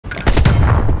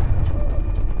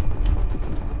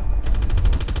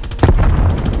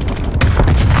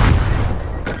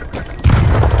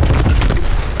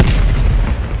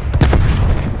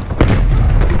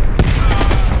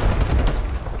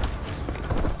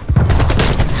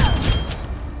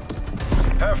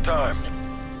time.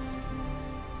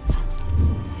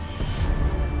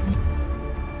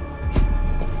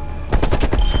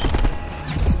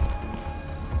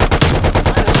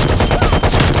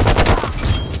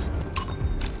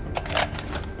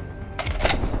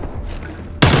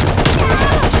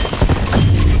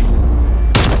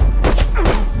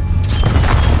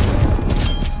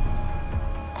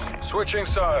 Switching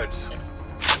sides.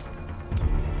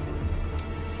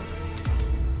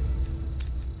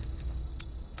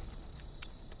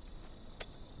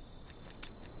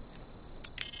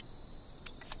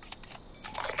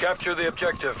 Capture the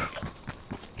objective.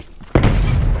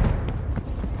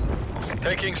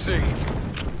 Taking C.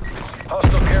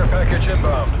 Hostile care package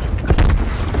inbound.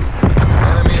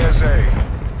 Enemy has A.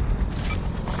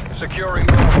 Securing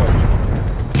Bravo.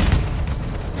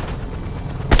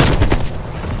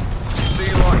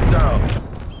 C locked down.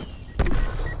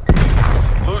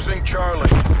 Losing Charlie.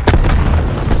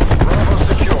 Bravo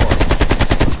secure.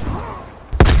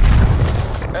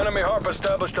 Enemy harp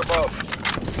established above.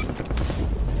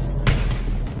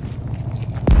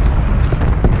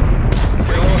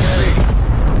 Taking C.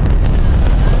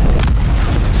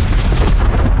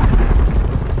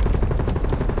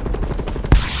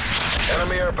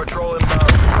 Enemy air patrol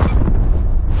inbound.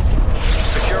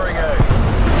 Securing A.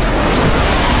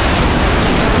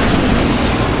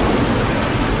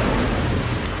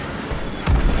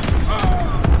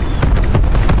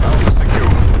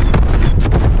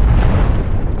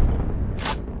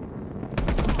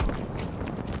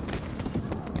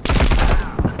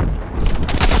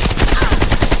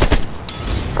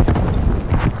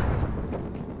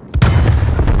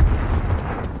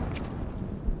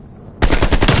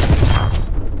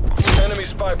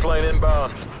 Spy plane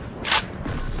inbound.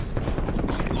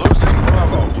 Losing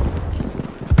Bravo.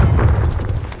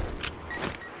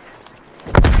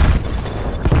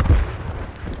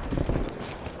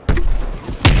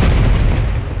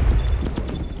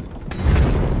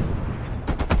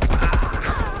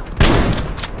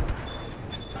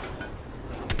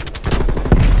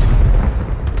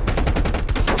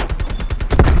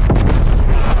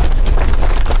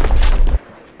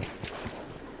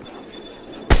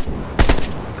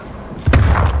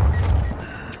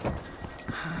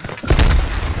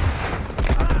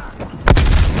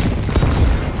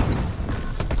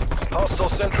 Hostile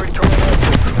sentry turret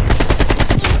active.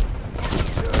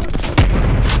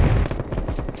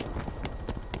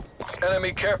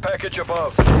 Enemy care package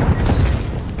above.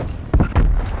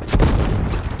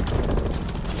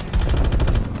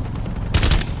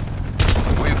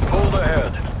 We've pulled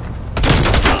ahead.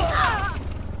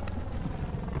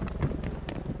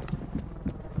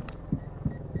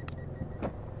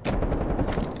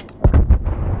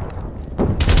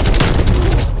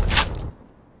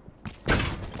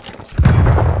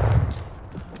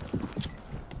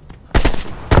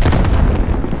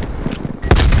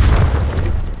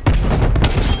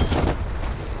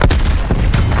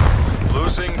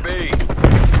 Losing B.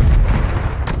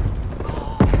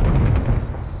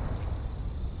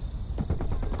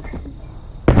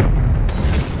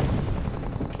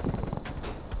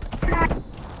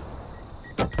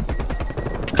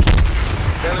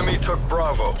 Enemy took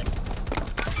Bravo.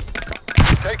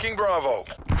 Taking Bravo.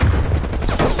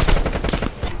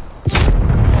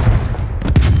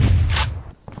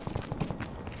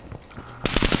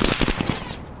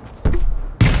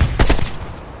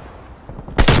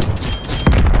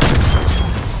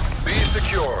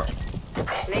 Secure.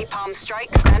 Napalm strike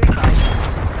standing by.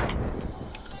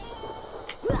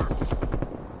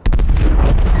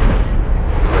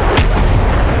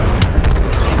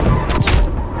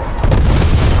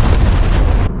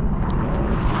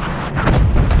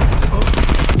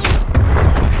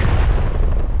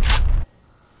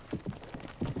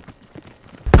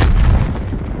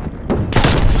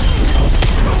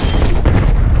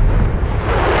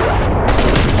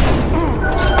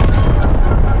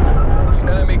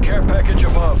 Care package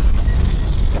above.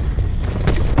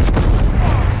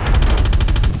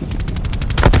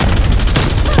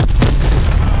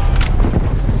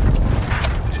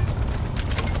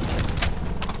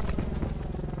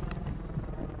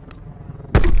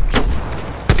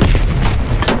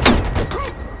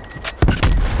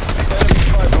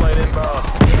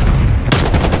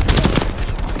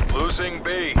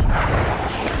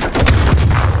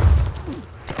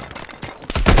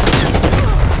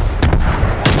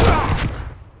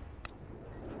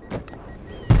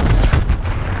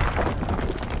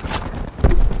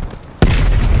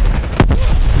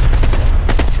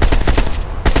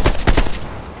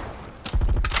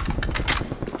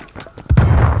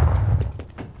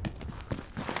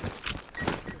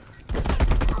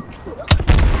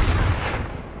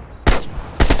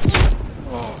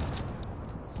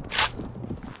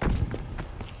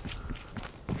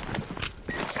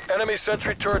 Enemy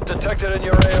sentry turret detected in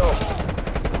your AO.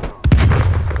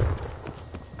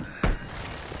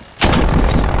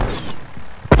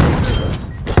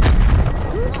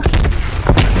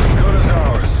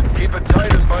 Keep it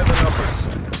tight and by the numbers.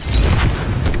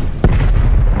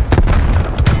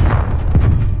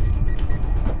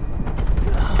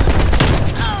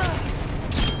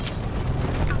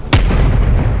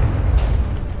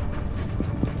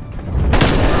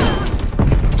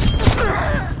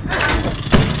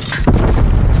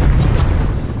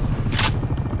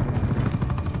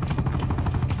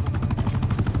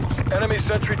 Enemy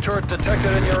sentry turret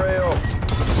detected in your AO.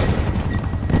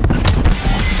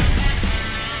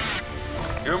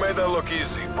 You made that look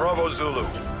easy. Bravo Zulu.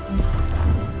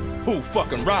 Who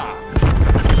fucking robbed?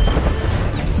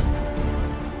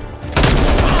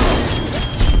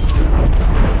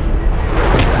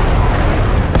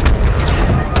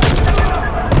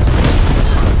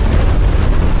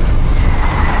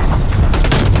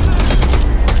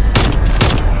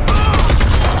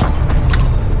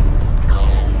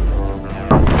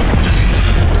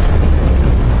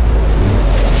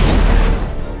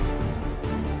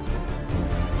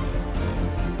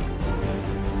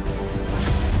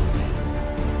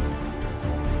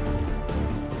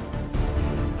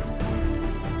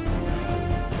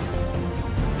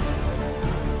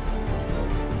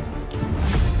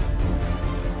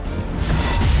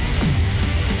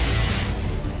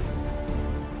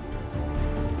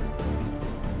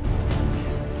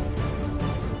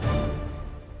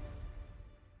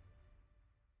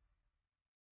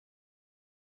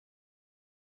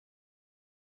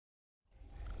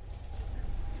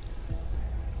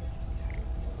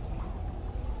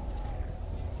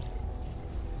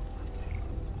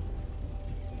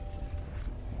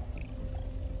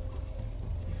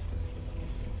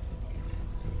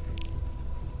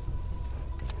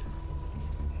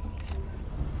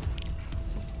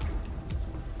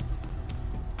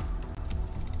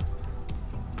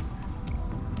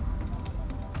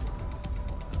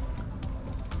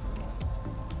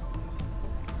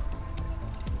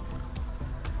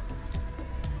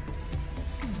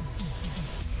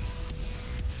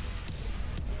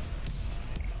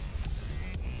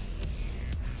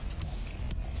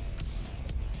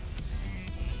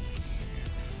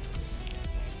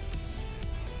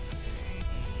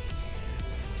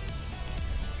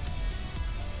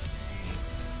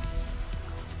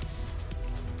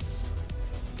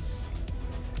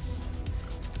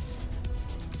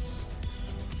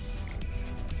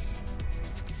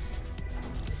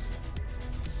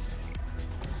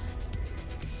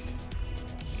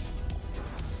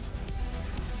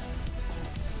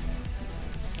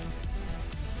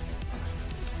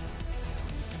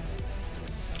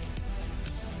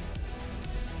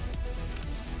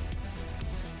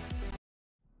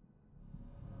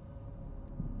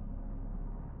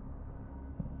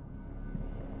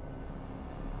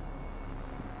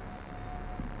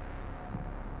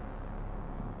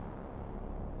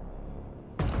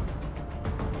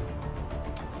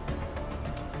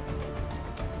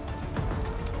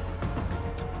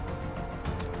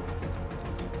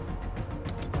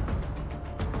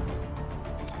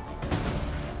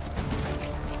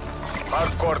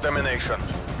 Hardcore domination.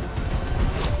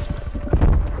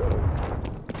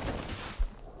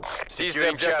 Seize the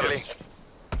objectives.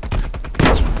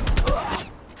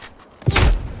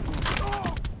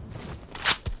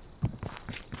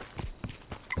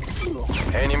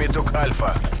 Enemy took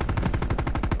Alpha.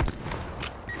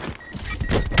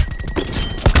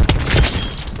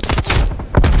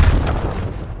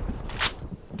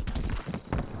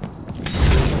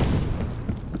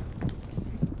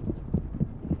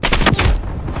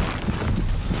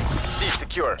 C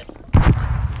secure.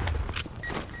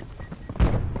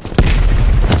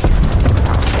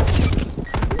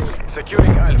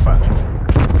 Securing Alpha.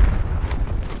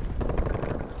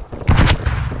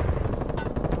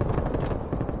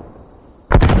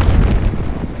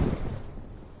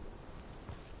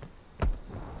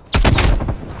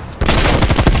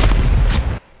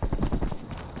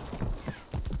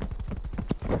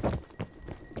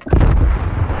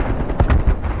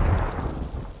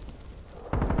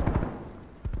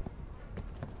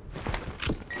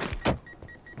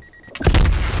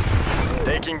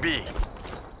 Taking B.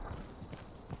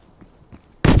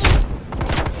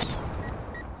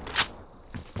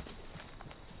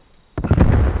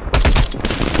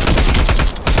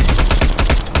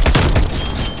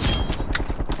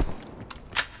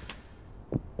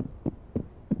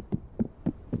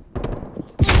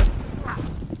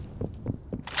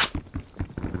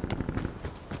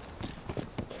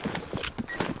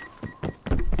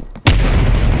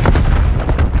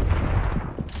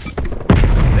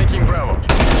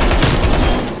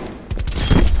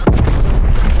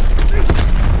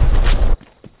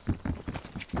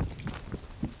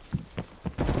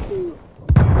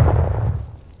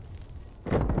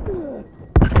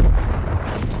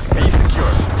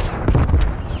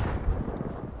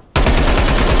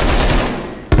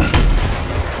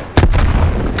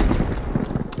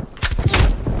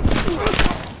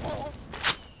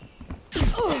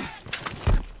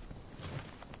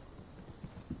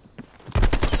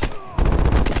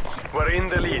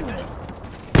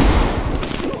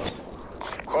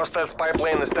 Hostiles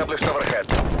pipeline established overhead.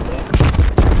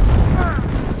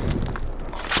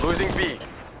 Losing B.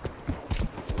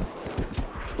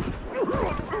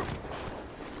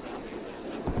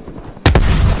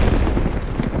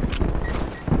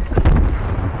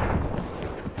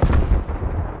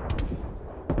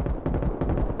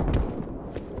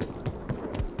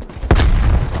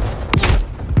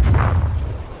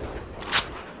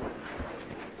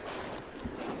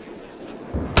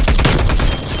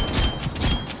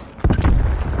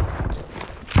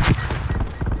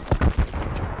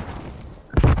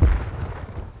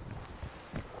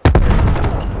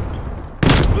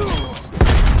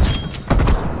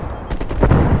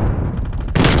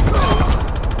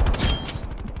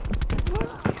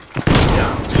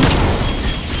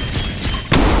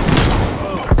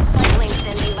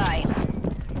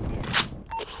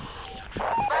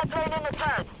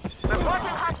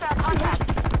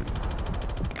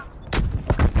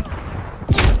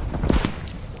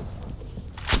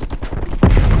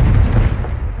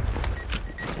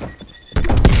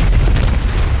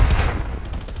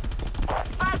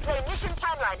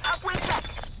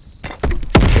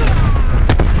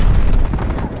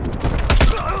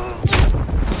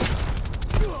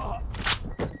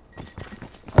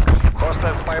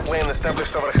 Hostiles pipeline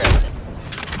established overhead.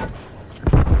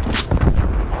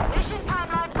 Mission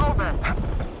timeline over.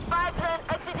 Spy plane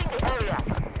exiting the area.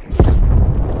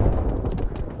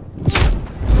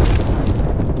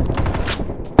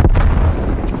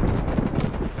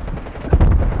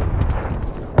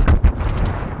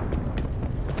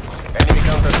 Enemy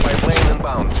counter spy plane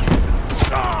inbound.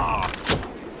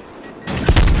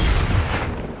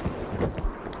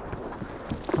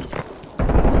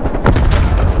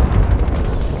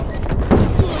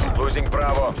 Losing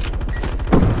Bravo.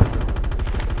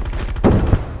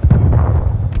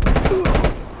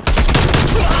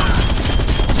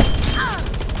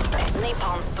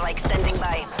 Napalm strike standing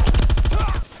by.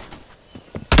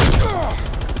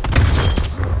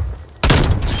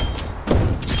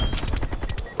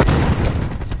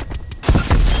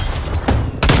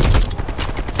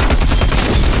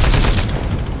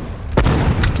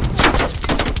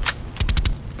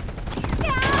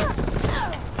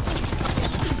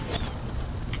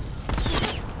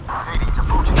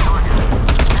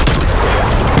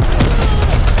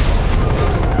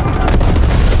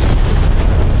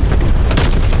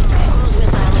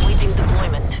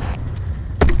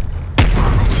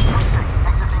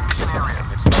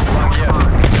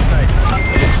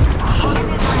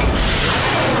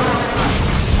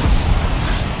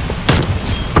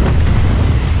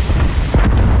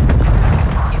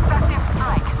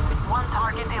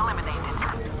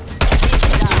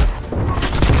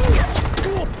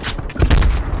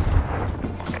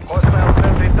 Hostile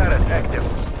sentry turret active.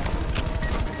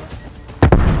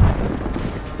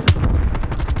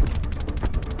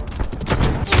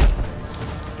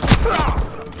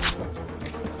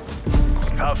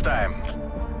 Half time.